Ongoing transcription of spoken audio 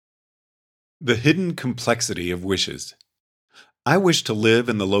The hidden complexity of wishes. I wish to live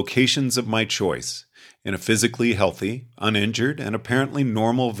in the locations of my choice, in a physically healthy, uninjured, and apparently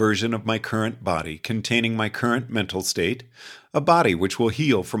normal version of my current body containing my current mental state, a body which will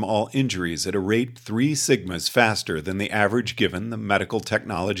heal from all injuries at a rate 3 sigmas faster than the average given the medical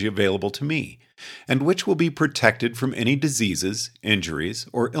technology available to me, and which will be protected from any diseases, injuries,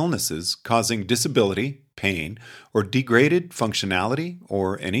 or illnesses causing disability, pain, or degraded functionality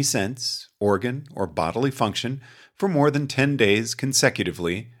or any sense, organ, or bodily function for more than 10 days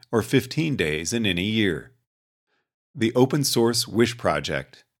consecutively or 15 days in any year. The Open Source Wish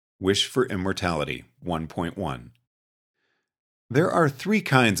Project, Wish for Immortality 1.1. There are 3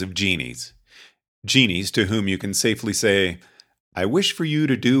 kinds of genies. Genies to whom you can safely say, "I wish for you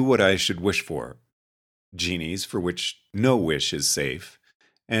to do what I should wish for." Genies for which no wish is safe.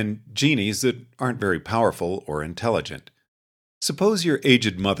 And genies that aren't very powerful or intelligent. Suppose your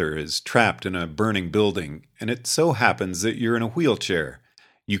aged mother is trapped in a burning building, and it so happens that you're in a wheelchair.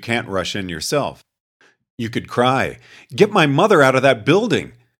 You can't rush in yourself. You could cry, "Get my mother out of that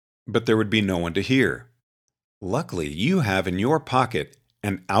building!" But there would be no one to hear. Luckily, you have in your pocket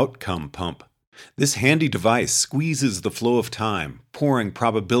an outcome pump. This handy device squeezes the flow of time, pouring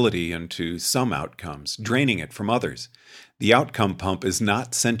probability into some outcomes, draining it from others. The outcome pump is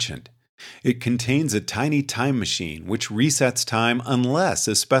not sentient. It contains a tiny time machine which resets time unless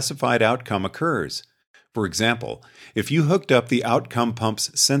a specified outcome occurs. For example, if you hooked up the outcome pump's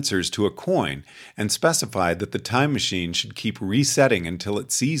sensors to a coin and specified that the time machine should keep resetting until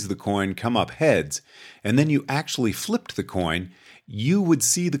it sees the coin come up heads, and then you actually flipped the coin, you would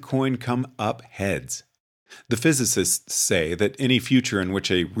see the coin come up heads. The physicists say that any future in which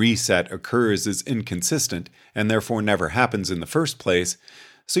a reset occurs is inconsistent and therefore never happens in the first place,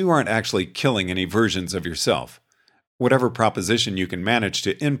 so you aren't actually killing any versions of yourself. Whatever proposition you can manage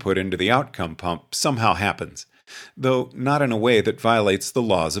to input into the outcome pump somehow happens, though not in a way that violates the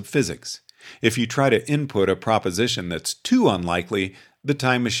laws of physics. If you try to input a proposition that's too unlikely, the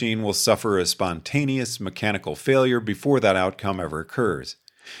time machine will suffer a spontaneous mechanical failure before that outcome ever occurs.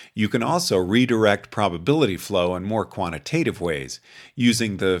 You can also redirect probability flow in more quantitative ways,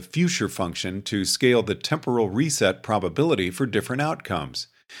 using the future function to scale the temporal reset probability for different outcomes.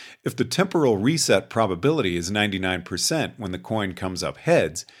 If the temporal reset probability is 99% when the coin comes up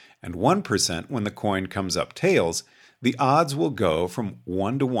heads and 1% when the coin comes up tails, the odds will go from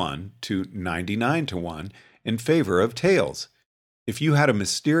 1-to-1 to 99-to-1 in favor of tails. If you had a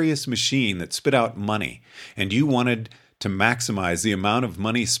mysterious machine that spit out money and you wanted to maximize the amount of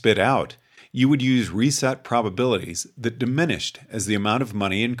money spit out, you would use reset probabilities that diminished as the amount of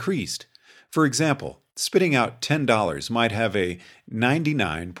money increased. For example, spitting out $10 might have a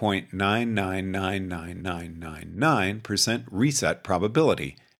 99.9999999% reset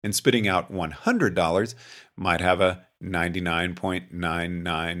probability, and spitting out $100 might have a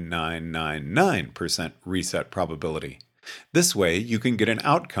 99.99999% reset probability. This way, you can get an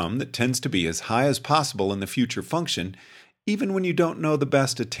outcome that tends to be as high as possible in the future function, even when you don't know the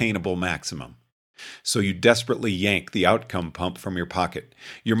best attainable maximum. So you desperately yank the outcome pump from your pocket.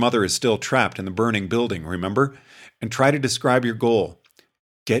 Your mother is still trapped in the burning building, remember? And try to describe your goal.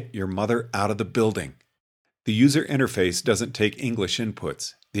 Get your mother out of the building. The user interface doesn't take English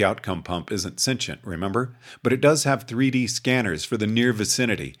inputs. The outcome pump isn't sentient, remember? But it does have 3D scanners for the near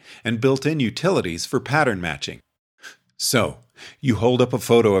vicinity and built-in utilities for pattern matching. So, you hold up a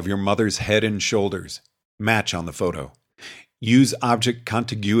photo of your mother's head and shoulders. Match on the photo. Use object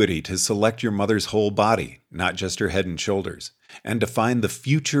contiguity to select your mother's whole body, not just her head and shoulders, and define the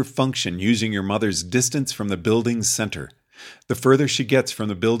future function using your mother's distance from the building's center. The further she gets from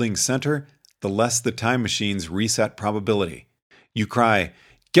the building's center, the less the time machine's reset probability. You cry,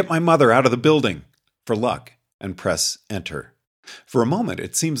 "Get my mother out of the building!" for luck, and press Enter. For a moment,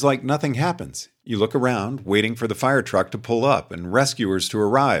 it seems like nothing happens. You look around, waiting for the fire truck to pull up and rescuers to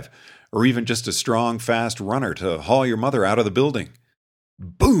arrive, or even just a strong, fast runner to haul your mother out of the building.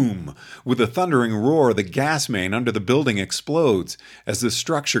 Boom! With a thundering roar, the gas main under the building explodes. As the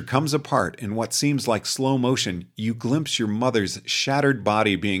structure comes apart in what seems like slow motion, you glimpse your mother's shattered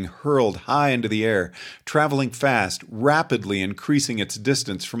body being hurled high into the air, traveling fast, rapidly increasing its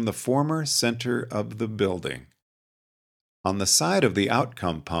distance from the former center of the building. On the side of the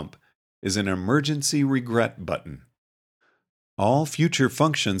outcome pump is an emergency regret button. All future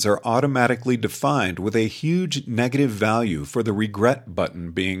functions are automatically defined with a huge negative value for the regret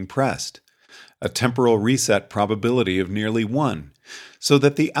button being pressed, a temporal reset probability of nearly 1, so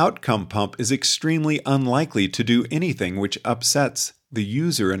that the outcome pump is extremely unlikely to do anything which upsets the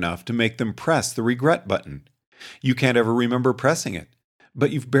user enough to make them press the regret button. You can't ever remember pressing it,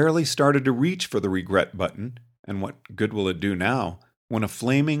 But you've barely started to reach for the regret button, and what good will it do now when a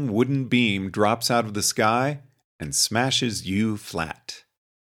flaming wooden beam drops out of the sky and smashes you flat?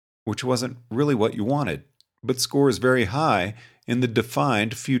 Which wasn't really what you wanted, but scores very high in the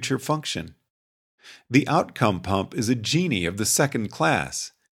defined future function. The outcome pump is a genie of the second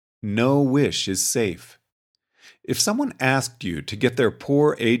class. No wish is safe. If someone asked you to get their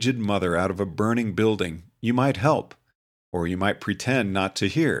poor aged mother out of a burning building, you might help, or you might pretend not to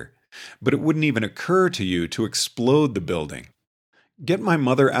hear, but it wouldn't even occur to you to explode the building. Get my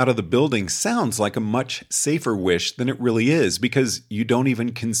mother out of the building sounds like a much safer wish than it really is because you don't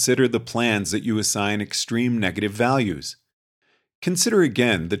even consider the plans that you assign extreme negative values. Consider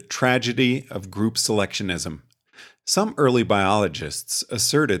again the tragedy of group selectionism. Some early biologists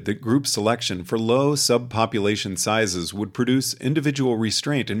asserted that group selection for low subpopulation sizes would produce individual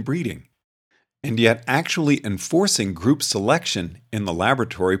restraint in breeding. And yet actually enforcing group selection in the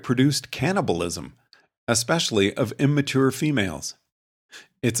laboratory produced cannibalism, especially of immature females.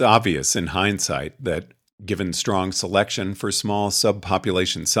 It's obvious in hindsight that, given strong selection for small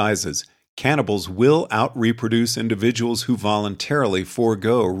subpopulation sizes, cannibals will out-reproduce individuals who voluntarily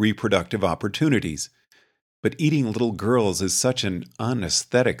forego reproductive opportunities. But eating little girls is such an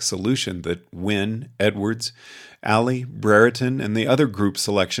unaesthetic solution that Wynne, Edwards, Alley, Brereton, and the other group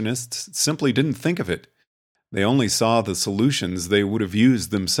selectionists simply didn't think of it. They only saw the solutions they would have used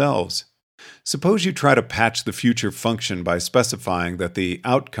themselves. Suppose you try to patch the future function by specifying that the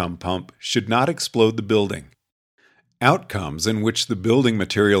outcome pump should not explode the building. Outcomes in which the building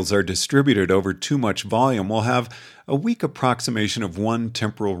materials are distributed over too much volume will have a weak approximation of 1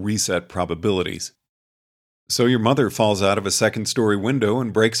 temporal reset probabilities. So your mother falls out of a second-story window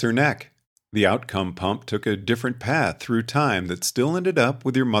and breaks her neck. The outcome pump took a different path through time that still ended up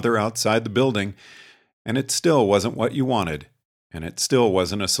with your mother outside the building, and it still wasn't what you wanted. And it still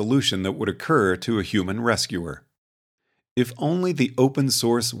wasn't a solution that would occur to a human rescuer. If only the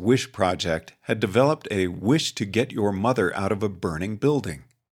open-source Wish project had developed a wish to get your mother out of a burning building.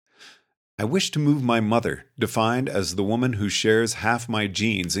 I wish to move my mother, defined as the woman who shares half my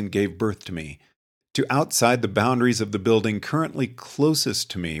genes and gave birth to me, to outside the boundaries of the building currently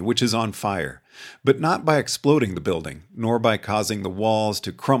closest to me, which is on fire, but not by exploding the building, nor by causing the walls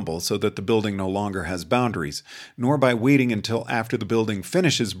to crumble so that the building no longer has boundaries, nor by waiting until after the building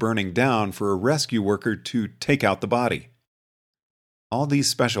finishes burning down for a rescue worker to take out the body. All these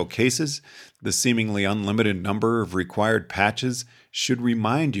special cases, the seemingly unlimited number of required patches, should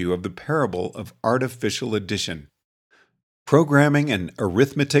remind you of the parable of artificial addition. Programming an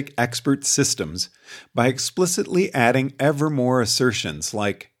arithmetic expert systems by explicitly adding ever more assertions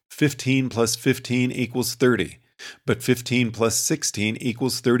like 15 plus 15 equals 30, but 15 plus 16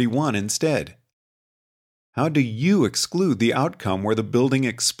 equals 31 instead. How do you exclude the outcome where the building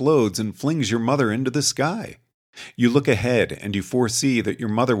explodes and flings your mother into the sky? You look ahead and you foresee that your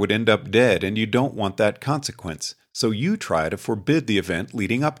mother would end up dead and you don't want that consequence, so you try to forbid the event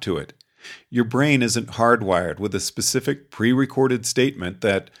leading up to it. Your brain isn't hardwired with a specific pre-recorded statement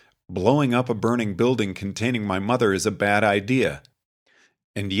that blowing up a burning building containing my mother is a bad idea.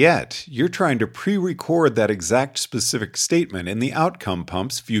 And yet, you're trying to pre-record that exact specific statement in the outcome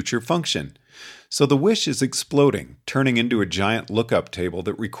pump's future function. So the wish is exploding, turning into a giant lookup table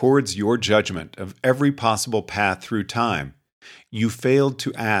that records your judgment of every possible path through time. You failed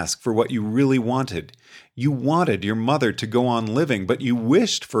to ask for what you really wanted. You wanted your mother to go on living, but you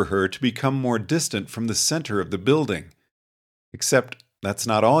wished for her to become more distant from the center of the building. Except that's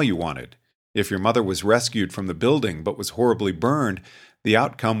not all you wanted. If your mother was rescued from the building but was horribly burned, the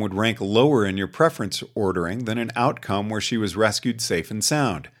outcome would rank lower in your preference ordering than an outcome where she was rescued safe and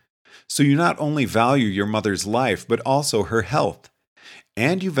sound. So you not only value your mother's life, but also her health.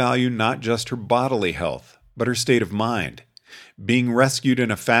 And you value not just her bodily health, but her state of mind. Being rescued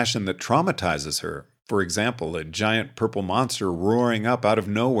in a fashion that traumatizes her, for example, a giant purple monster roaring up out of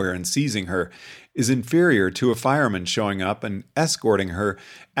nowhere and seizing her, is inferior to a fireman showing up and escorting her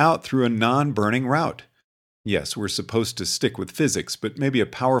out through a non-burning route. Yes, we're supposed to stick with physics, but maybe a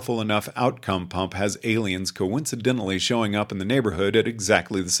powerful enough outcome pump has aliens coincidentally showing up in the neighborhood at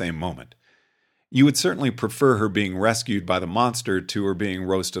exactly the same moment. You would certainly prefer her being rescued by the monster to her being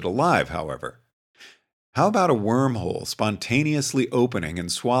roasted alive, however. How about a wormhole spontaneously opening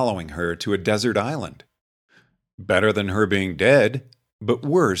and swallowing her to a desert island? Better than her being dead, but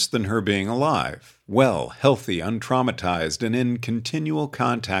worse than her being alive, well, healthy, untraumatized, and in continual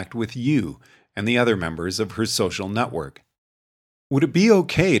contact with you and the other members of her social network. Would it be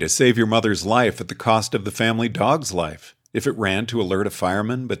okay to save your mother's life at the cost of the family dog's life, if it ran to alert a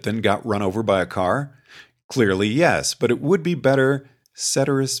fireman but then got run over by a car? Clearly, yes, but it would be better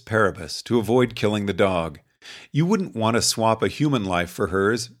ceteris paribus, to avoid killing the dog. You wouldn't want to swap a human life for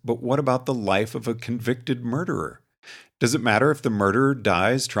hers, but what about the life of a convicted murderer? Does it matter if the murderer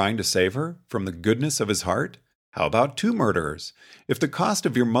dies trying to save her from the goodness of his heart? How about two murderers? If the cost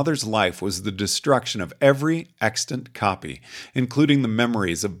of your mother's life was the destruction of every extant copy, including the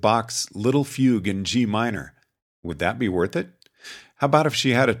memories of Bach's Little Fugue in G minor, would that be worth it? How about if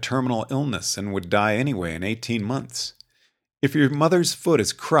she had a terminal illness and would die anyway in 18 months? If your mother's foot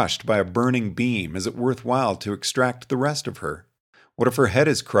is crushed by a burning beam, is it worthwhile to extract the rest of her? What if her head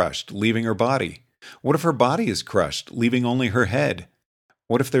is crushed, leaving her body? What if her body is crushed, leaving only her head?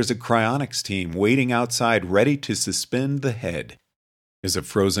 What if there's a cryonics team waiting outside ready to suspend the head? Is a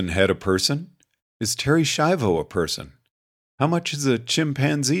frozen head a person? Is Terry Schiavo a person? How much is a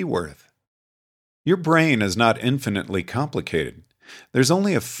chimpanzee worth? Your brain is not infinitely complicated. There's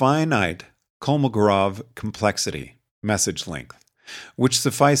only a finite Kolmogorov complexity, message length, which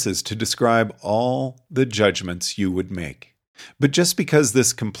suffices to describe all the judgments you would make. But just because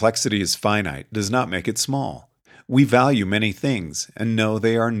this complexity is finite does not make it small. We value many things and know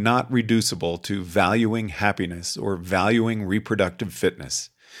they are not reducible to valuing happiness or valuing reproductive fitness.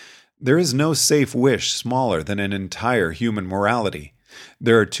 There is no safe wish smaller than an entire human morality.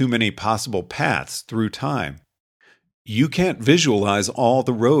 There are too many possible paths through time. You can't visualize all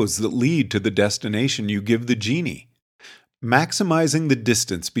the roads that lead to the destination you give the genie. Maximizing the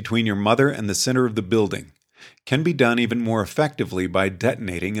distance between your mother and the center of the building can be done even more effectively by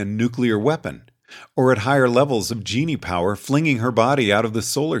detonating a nuclear weapon, or at higher levels of genie power flinging her body out of the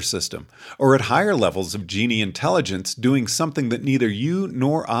solar system, or at higher levels of genie intelligence doing something that neither you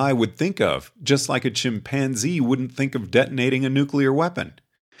nor I would think of, just like a chimpanzee wouldn't think of detonating a nuclear weapon.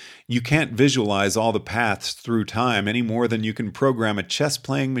 You can't visualize all the paths through time any more than you can program a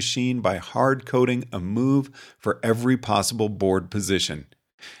chess-playing machine by hard-coding a move for every possible board position.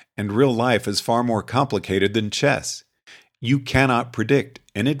 And real life is far more complicated than chess. You cannot predict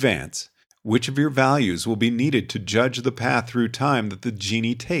in advance which of your values will be needed to judge the path through time that the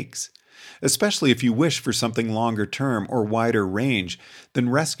genie takes, especially if you wish for something longer term or wider range than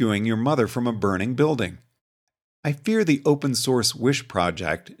rescuing your mother from a burning building. I fear the open source wish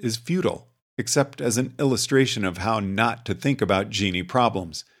project is futile, except as an illustration of how not to think about genie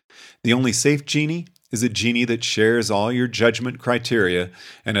problems. The only safe genie is a genie that shares all your judgment criteria,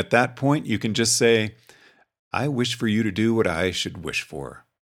 and at that point you can just say, "I wish for you to do what I should wish for,"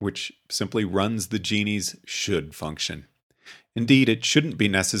 which simply runs the genie's should function. Indeed, it shouldn't be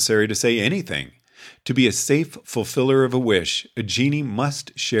necessary to say anything. To be a safe fulfiller of a wish, a genie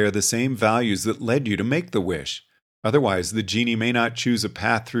must share the same values that led you to make the wish. Otherwise, the genie may not choose a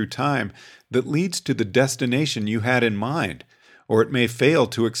path through time that leads to the destination you had in mind, or it may fail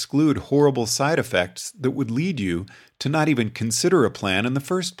to exclude horrible side effects that would lead you to not even consider a plan in the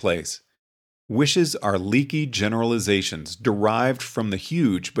first place. Wishes are leaky generalizations derived from the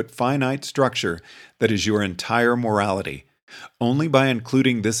huge but finite structure that is your entire morality. Only by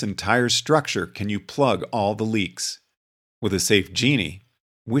including this entire structure can you plug all the leaks. With a safe genie,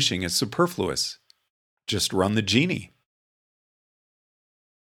 wishing is superfluous. Just run the genie.